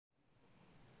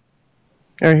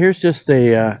All right, here's just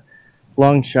a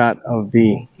long shot of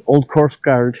the old Coast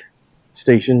Guard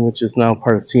station, which is now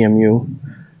part of CMU,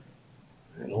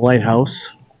 and the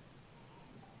Lighthouse.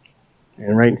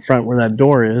 And right in front where that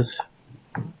door is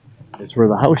where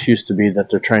the house used to be that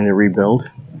they're trying to rebuild.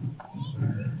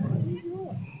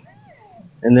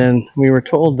 And then we were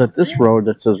told that this road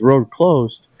that says road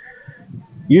closed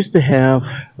used to have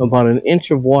about an inch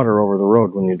of water over the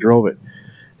road when you drove it.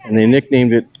 And they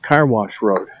nicknamed it Car Wash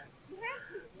Road.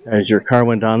 As your car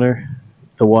went down there,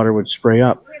 the water would spray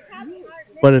up.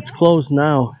 But it's closed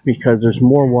now because there's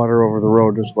more water over the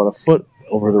road. There's about a foot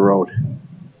over the road.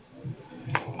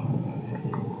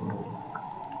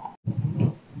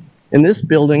 And this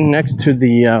building next to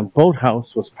the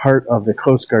boathouse was part of the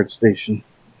Coast Guard station.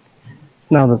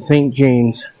 It's now the St.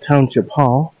 James Township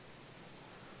Hall.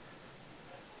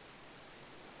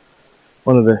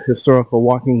 One of the historical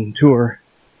walking tour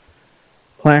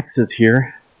plaques is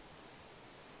here.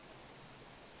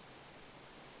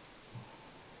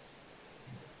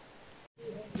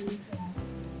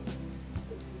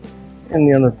 And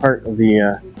the other part of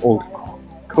the old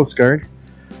Coast Guard.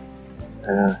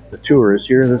 The tour is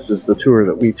here. This is the tour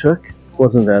that we took. It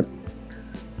wasn't that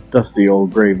dusty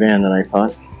old gray van that I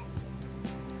thought.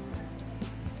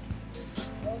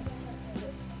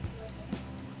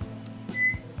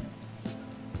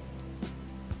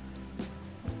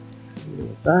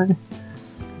 Inside.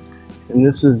 And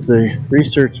this is the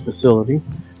research facility,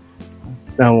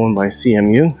 now owned by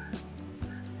CMU.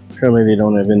 Apparently they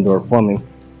don't have indoor plumbing.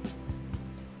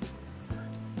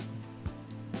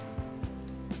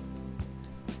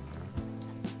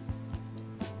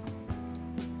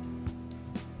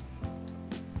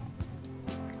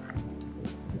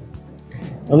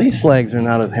 Well, these flags are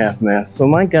not at half-mast, so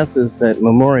my guess is that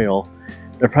Memorial,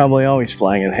 they're probably always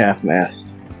flying at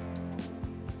half-mast.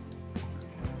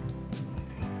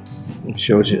 It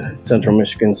shows you Central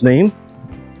Michigan's name.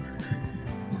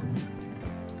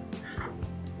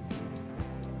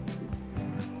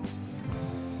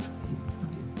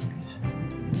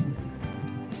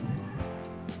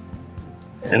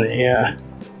 And a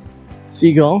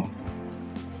seagull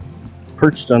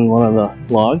perched on one of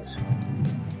the logs.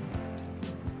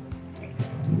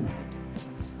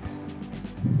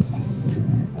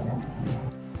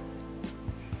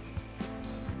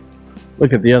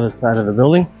 Look at the other side of the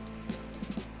building.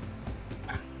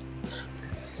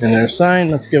 And their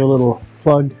sign, let's give a little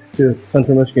plug to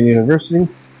Central Michigan University.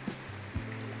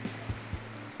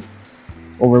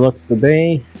 Overlooks the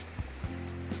bay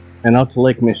and out to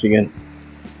Lake Michigan.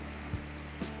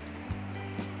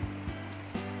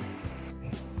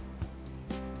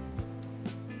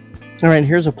 Alright,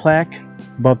 here's a plaque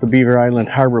about the Beaver Island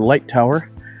Harbor Light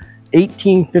Tower.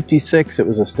 1856 it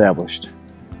was established.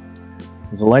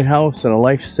 It was a lighthouse and a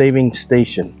life-saving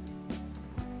station.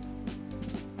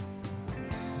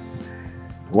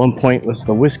 At one point was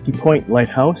the Whiskey Point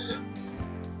Lighthouse.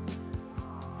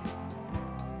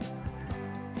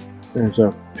 There's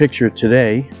a picture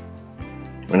today,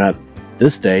 or not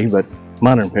this day, but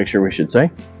modern picture we should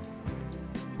say.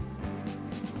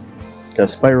 Got a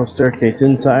spiral staircase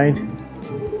inside.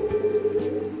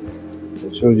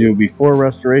 It shows you before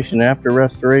restoration, after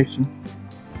restoration.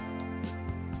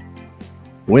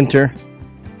 Winter.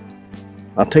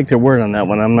 I'll take their word on that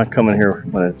one. I'm not coming here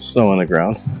when it's snow on the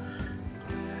ground.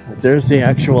 But there's the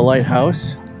actual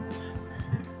lighthouse,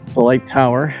 the light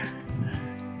tower,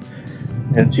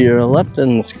 and to your left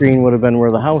on the screen would have been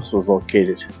where the house was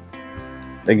located.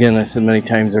 Again, I said many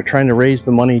times, they're trying to raise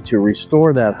the money to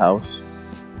restore that house,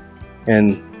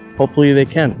 and hopefully they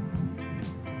can.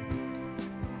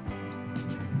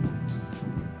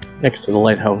 Next to the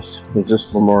lighthouse is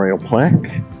this memorial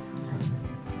plaque.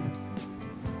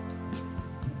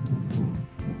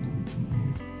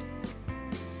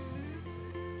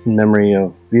 In memory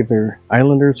of Beaver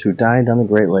Islanders who died on the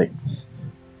Great Lakes.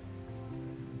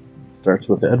 Starts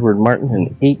with Edward Martin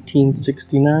in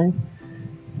 1869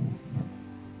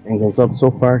 and goes up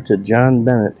so far to John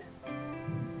Bennett,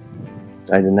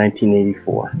 died in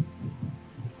 1984.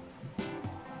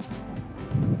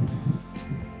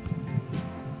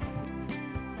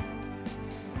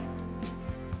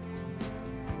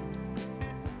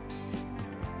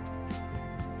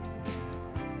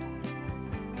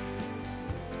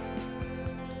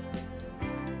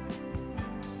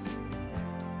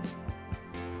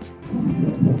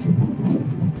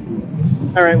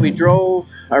 Alright, we drove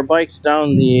our bikes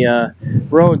down the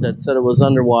road that said it was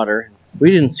underwater. We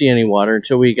didn't see any water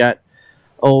until we got,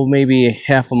 maybe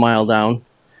half a mile down.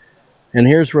 And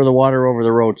here's where the water over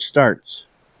the road starts.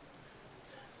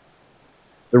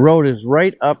 The road is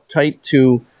right up tight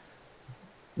to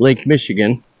Lake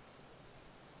Michigan.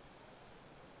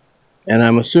 And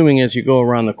I'm assuming as you go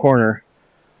around the corner,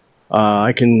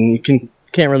 you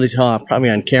can't really tell probably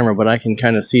on camera, but I can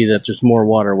kind of see that there's more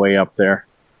waterway up there.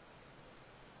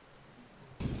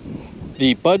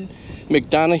 The Bud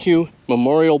McDonough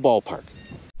Memorial Ballpark.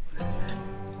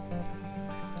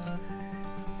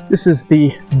 This is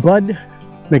the Bud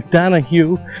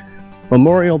McDonough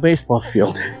Memorial Baseball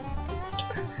Field.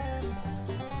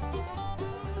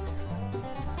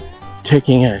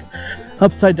 Taking a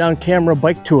upside down camera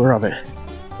bike tour of it.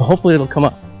 So hopefully it'll come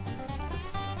up.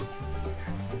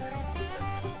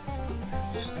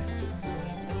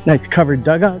 Nice covered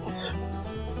dugouts.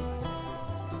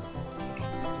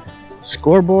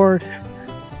 Scoreboard.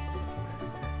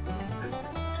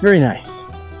 It's very nice.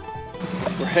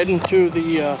 We're heading to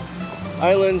the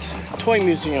island's toy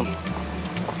museum.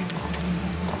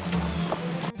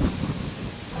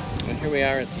 And here we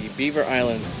are at the Beaver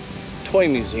Island Toy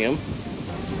Museum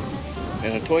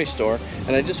and a toy store.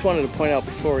 And I just wanted to point out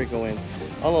before we go in,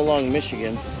 all along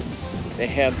Michigan, they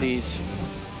have these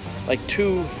like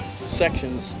 2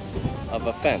 sections of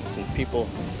a fence, and people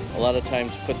a lot of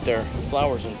times put their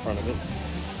flowers in front of it.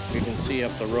 You can see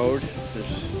up the road,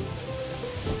 there's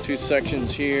 2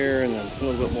 sections here and then a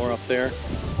little bit more up there.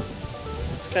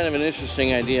 It's kind of an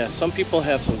interesting idea. Some people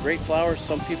have some great flowers,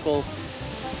 some people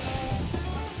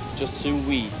just do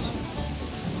weeds.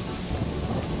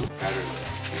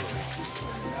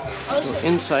 So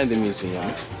inside the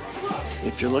museum,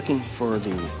 if you're looking for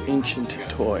the ancient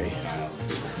toy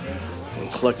and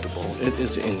collectible, it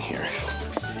is in here.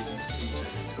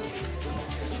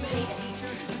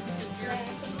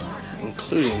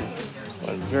 Including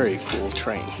a very cool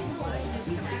train.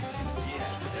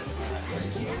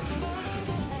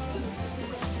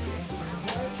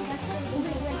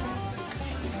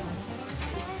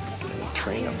 And a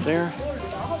train up there,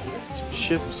 some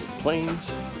ships and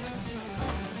planes.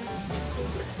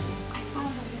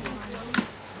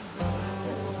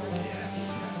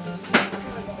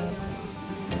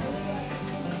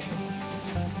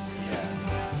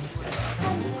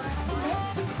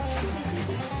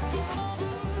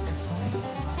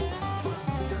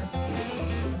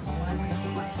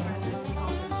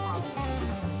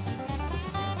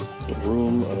 A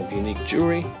room of unique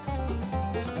jewelry.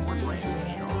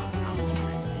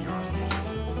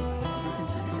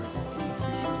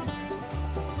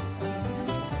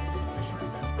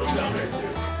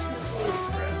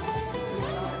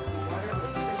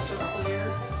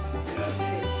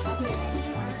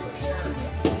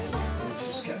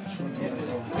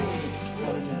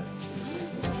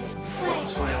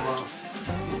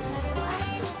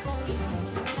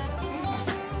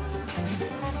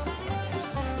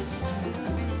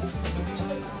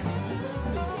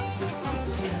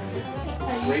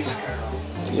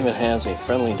 It even has a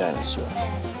friendly dinosaur.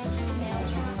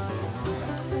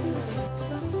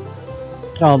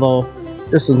 Although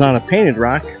this is not a painted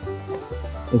rock,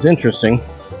 it's interesting.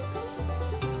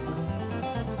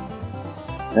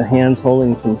 The hands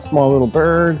holding some small little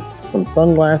birds, some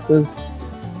sunglasses.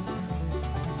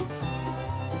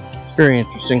 It's very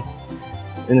interesting.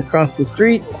 And across the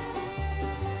street,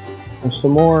 there's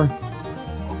some more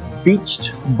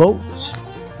beached boats.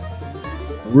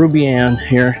 Ruby Ann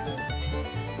here.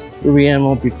 Ruby Ann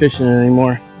won't be fishing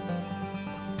anymore.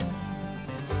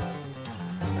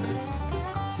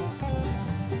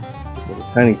 Little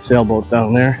tiny sailboat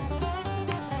down there.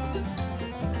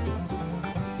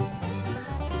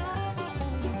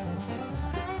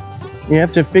 You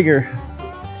have to figure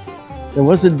there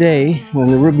was a day when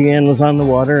the Ruby Ann was on the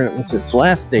water, and it was its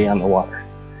last day on the water.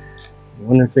 I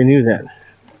wonder if they knew that.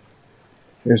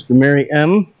 There's the Mary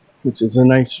M, which is a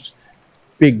nice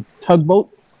big tugboat,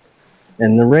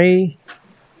 and the Ray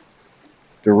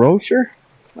DeRocher,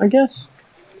 I guess.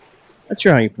 Not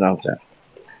sure how you pronounce that.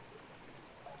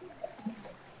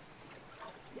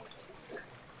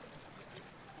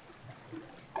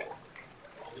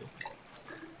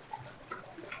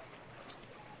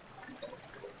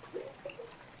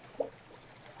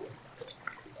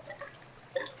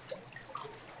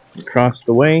 Across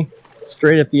the way,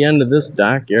 straight at the end of this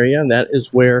dock area, that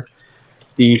is where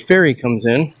the ferry comes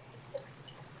in.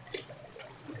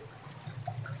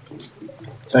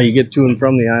 That's how you get to and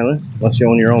from the island, unless you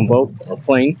own your own boat or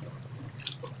plane,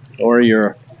 or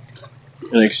you're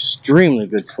an extremely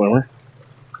good swimmer.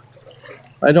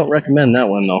 I don't recommend that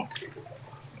one though.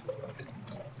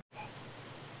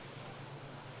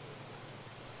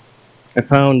 I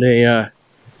found a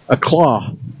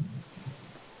claw.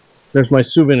 There's my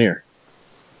souvenir.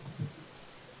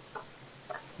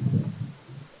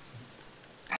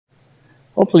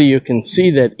 Hopefully you can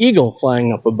see that eagle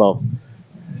flying up above.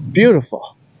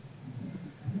 Beautiful.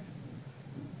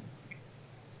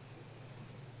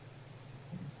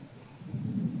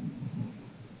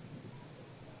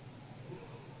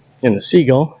 and a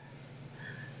seagull.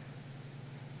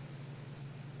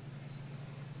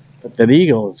 But that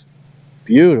eagle is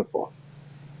beautiful.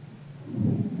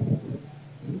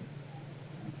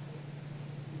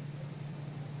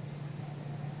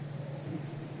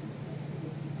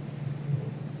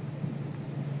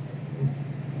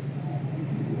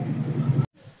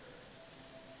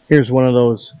 Here's one of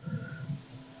those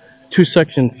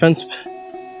two-section fence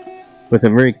with a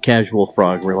very casual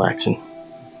frog relaxing.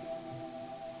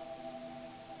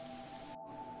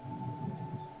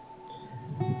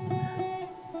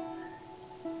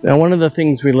 Now, one of the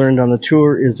things we learned on the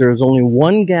tour is there's only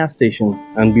one gas station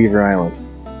on Beaver Island,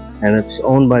 and it's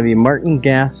owned by the Martin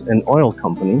Gas and Oil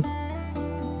Company.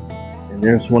 And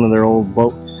there's one of their old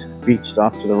boats beached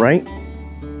off to the right.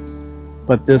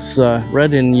 But this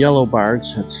red and yellow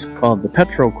barge, it's called the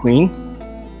Petro Queen.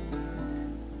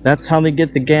 That's how they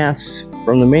get the gas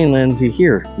from the mainland to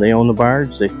here. They own the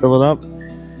barge, they fill it up.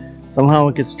 Somehow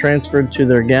it gets transferred to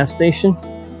their gas station.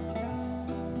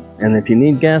 And if you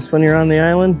need gas when you're on the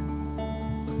island,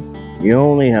 you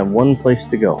only have one place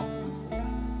to go.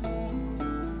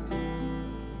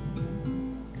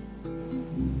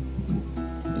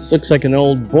 This looks like an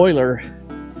old boiler.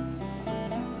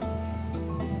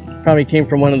 Probably came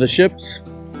from one of the ships.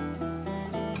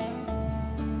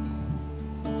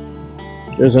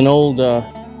 There's an old,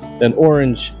 an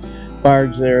orange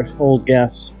barge there, old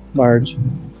gas barge.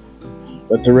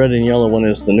 But the red and yellow one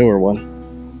is the newer one.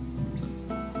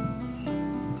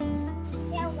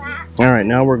 Alright,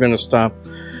 now we're going to stop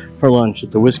for lunch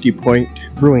at the Whiskey Point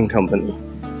Brewing Company.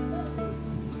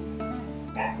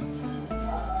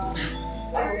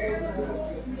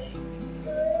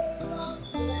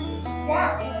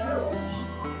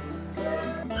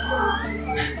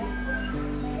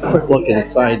 Quick look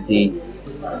inside the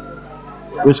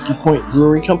Whiskey Point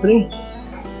Brewery Company.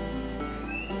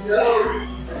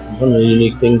 One of the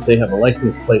unique things, they have a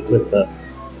license plate with the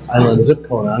island zip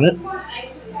code on it.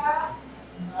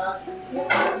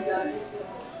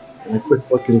 And a quick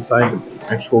look inside the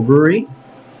actual brewery.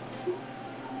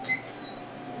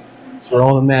 That's where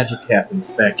all the magic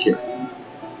happens back here.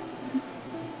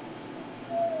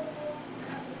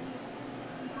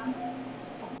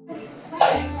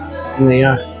 And the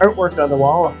artwork on the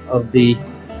wall of the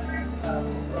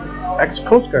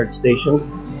ex-Coast Guard station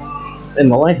in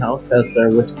the Lighthouse has their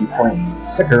Whiskey Point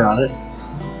sticker on it.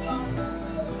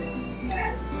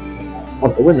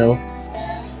 Out the window,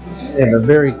 they have a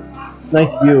very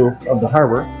nice view of the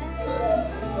harbor.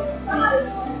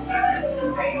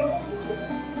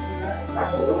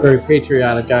 Very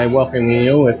patriotic guy welcoming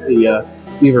you with the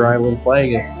Beaver Island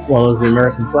flag as well as the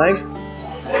American flag.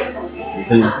 You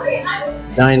can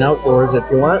dine outdoors if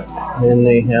you want, and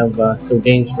they have some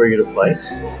games for you to play.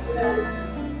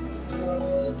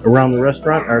 Around the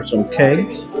restaurant are some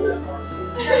kegs. I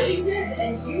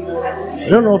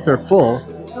don't know if they're full.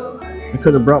 I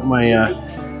could have brought my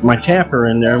my tapper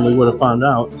in there and we would have found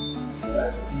out.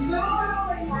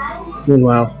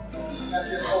 Meanwhile,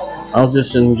 I'll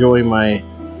just enjoy my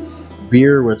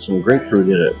beer with some grapefruit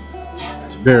in it.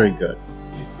 It's very good.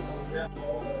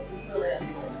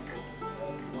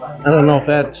 I don't know if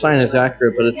that sign is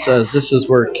accurate, but it says this is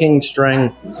where King Strang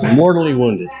was mortally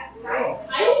wounded.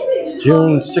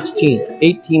 June 16th,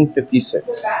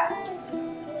 1856.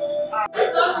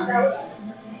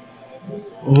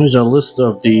 Here's a list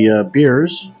of the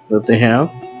beers that they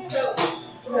have.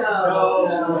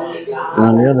 And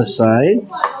on the other side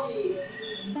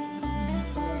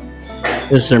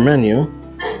is their menu.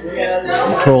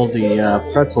 I'm told the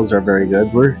pretzels are very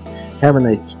good. We're having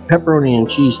a pepperoni and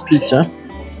cheese pizza.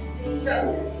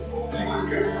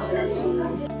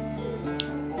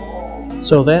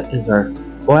 So that is our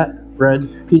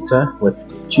flatbread pizza with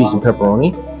cheese and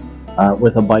pepperoni.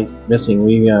 With a bite missing.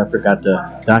 We forgot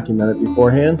to document it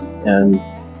beforehand, and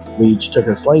we each took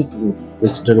a slice and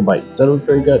just took a bite. So it was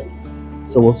very good.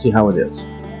 So we'll see how it is.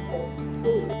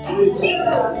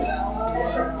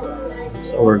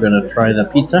 So we're going to try the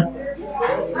pizza.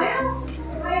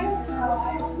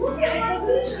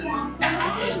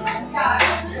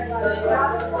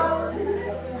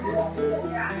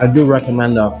 I do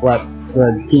recommend a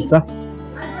flatbread pizza.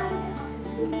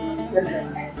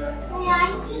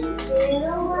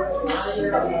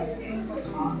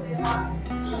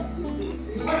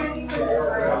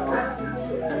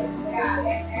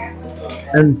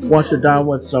 And wash it down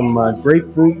with some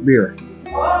grapefruit beer.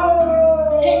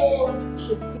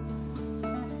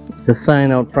 It's a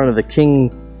sign out front of the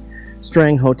King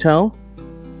Strang Hotel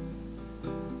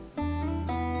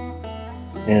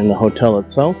and the hotel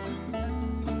itself.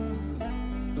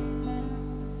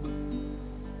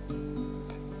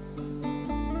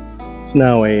 It's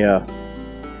now a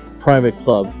private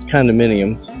club. It's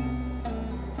condominiums,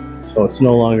 so it's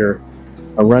no longer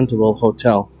a rentable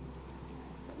hotel.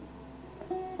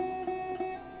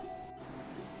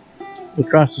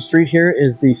 Across the street here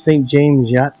is the St. James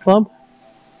Yacht Club.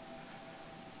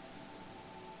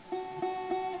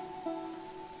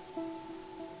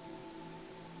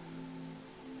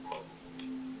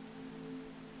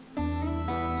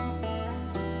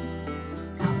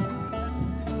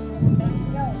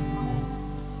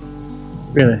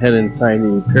 We're going to head inside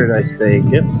the Paradise Bay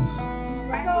Gifts. How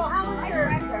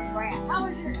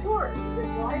was your tour?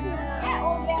 Yeah,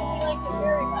 oh yeah, we liked it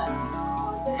very much.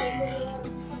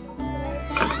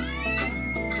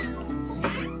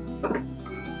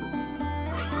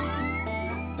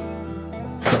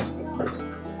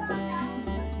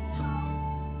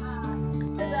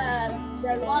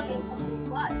 The logging company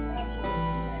was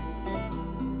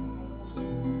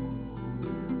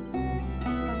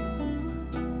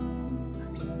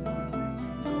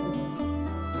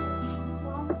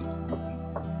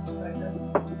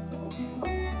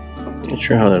Not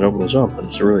sure how that opens up, but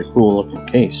it's a really cool looking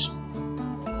case.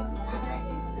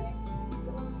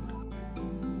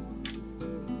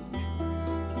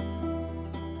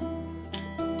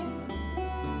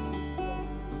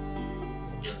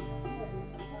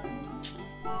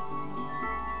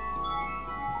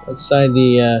 Outside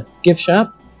the gift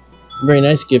shop, very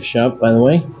nice gift shop, by the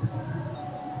way.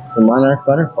 The Monarch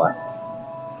Butterfly.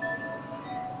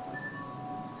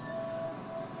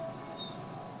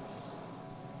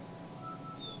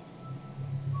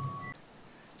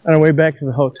 On our way back to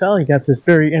the hotel, you got this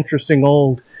very interesting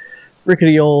old,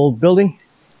 rickety old building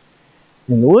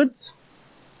in the woods.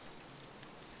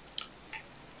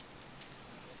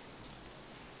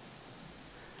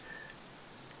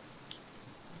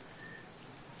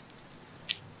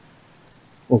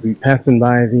 We'll be passing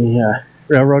by the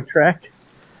railroad track.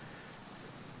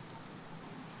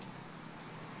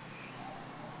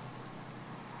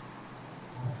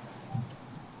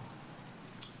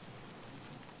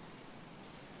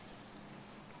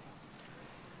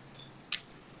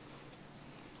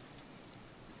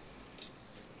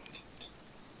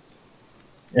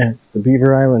 And it's the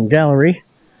Beaver Island Gallery.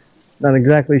 Not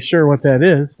exactly sure what that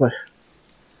is, but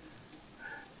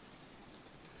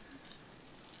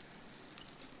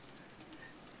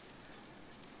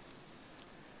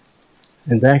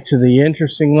and back to the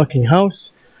interesting looking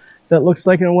house that looks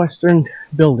like a Western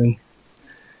building.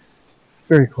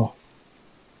 Very cool.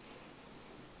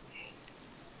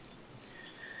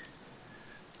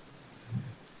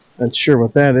 Not sure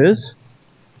what that is.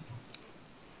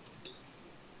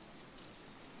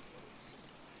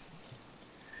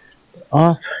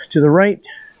 Off to the right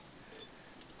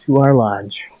to our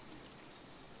lodge.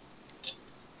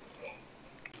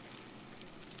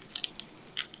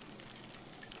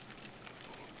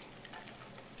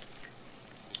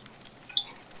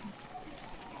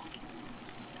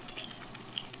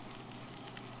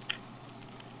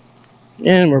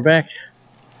 And we're back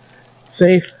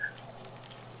safe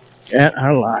at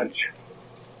our lodge.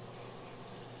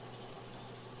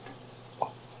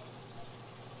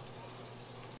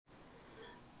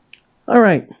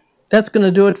 Alright, that's going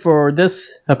to do it for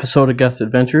this episode of Guest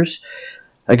Adventures.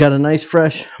 I got a nice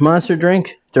fresh monster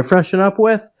drink to freshen up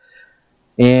with.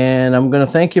 And I'm going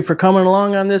to thank you for coming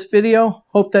along on this video.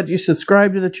 Hope that you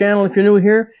subscribe to the channel if you're new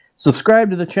here.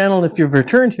 Subscribe to the channel if you've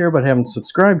returned here but haven't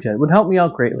subscribed yet. It would help me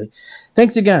out greatly.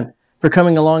 Thanks again for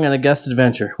coming along on a guest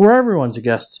adventure, where everyone's a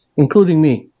guest, including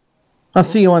me. I'll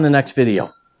see you on the next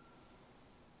video.